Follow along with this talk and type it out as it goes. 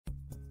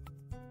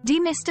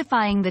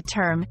Demystifying the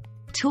Term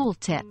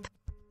Tooltip.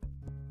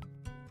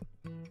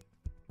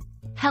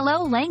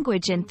 Hello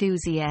language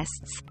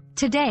enthusiasts!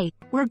 Today,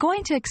 we're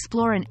going to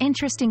explore an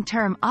interesting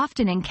term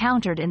often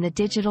encountered in the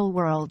digital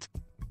world.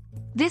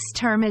 This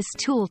term is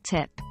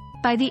tooltip.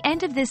 By the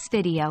end of this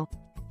video,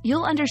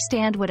 you'll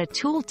understand what a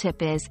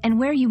tooltip is and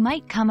where you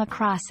might come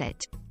across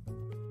it.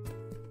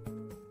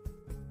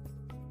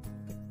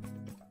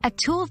 A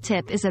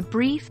tooltip is a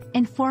brief,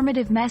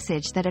 informative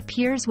message that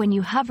appears when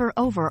you hover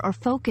over or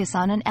focus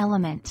on an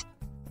element.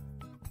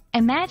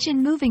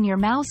 Imagine moving your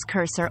mouse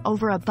cursor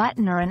over a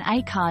button or an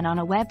icon on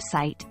a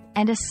website,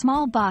 and a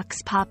small box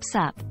pops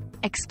up,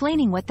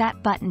 explaining what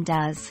that button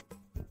does.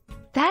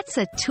 That's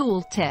a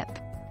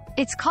tooltip.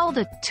 It's called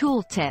a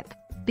tooltip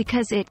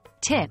because it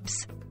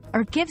tips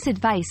or gives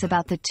advice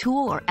about the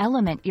tool or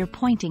element you're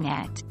pointing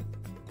at.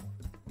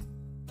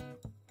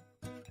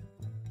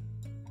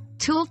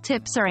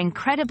 Tooltips are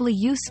incredibly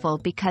useful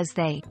because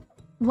they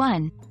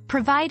 1.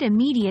 Provide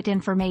immediate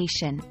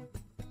information.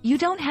 You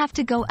don't have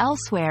to go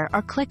elsewhere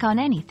or click on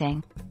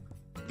anything.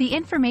 The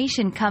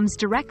information comes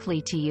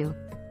directly to you.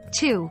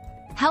 2.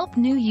 Help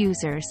new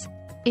users.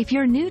 If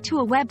you're new to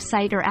a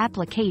website or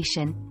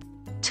application,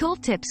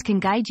 tooltips can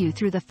guide you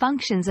through the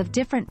functions of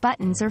different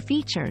buttons or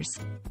features.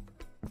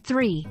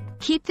 3.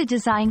 Keep the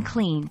design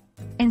clean.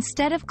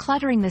 Instead of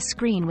cluttering the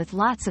screen with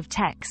lots of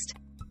text,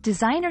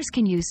 designers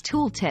can use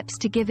tooltips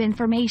to give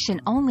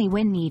information only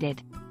when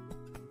needed.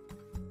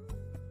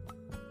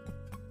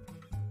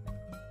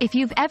 If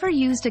you've ever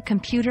used a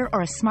computer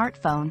or a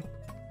smartphone,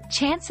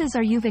 chances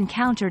are you've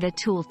encountered a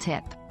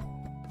tooltip.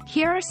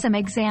 Here are some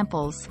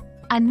examples.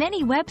 On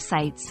many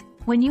websites,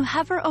 when you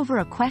hover over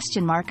a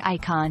question mark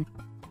icon,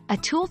 a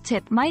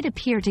tooltip might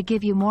appear to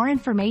give you more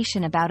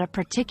information about a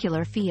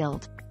particular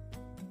field.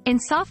 In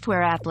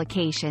software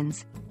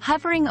applications,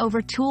 hovering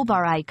over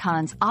toolbar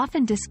icons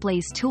often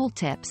displays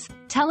tooltips,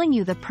 telling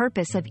you the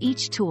purpose of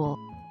each tool.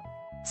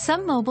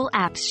 Some mobile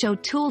apps show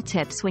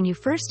tooltips when you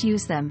first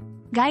use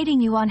them, guiding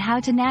you on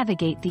how to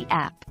navigate the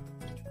app.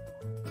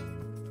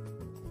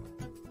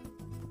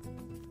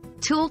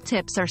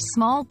 Tooltips are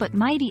small but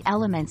mighty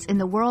elements in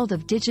the world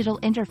of digital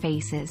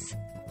interfaces.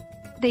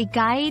 They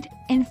guide,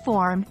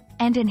 inform,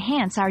 and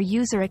enhance our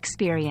user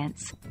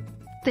experience.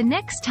 The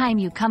next time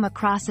you come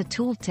across a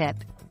tooltip,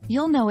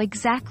 you'll know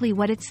exactly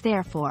what it's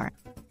there for.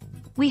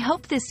 We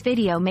hope this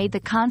video made the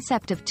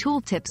concept of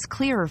tooltips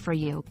clearer for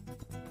you.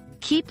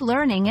 Keep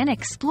learning and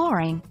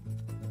exploring.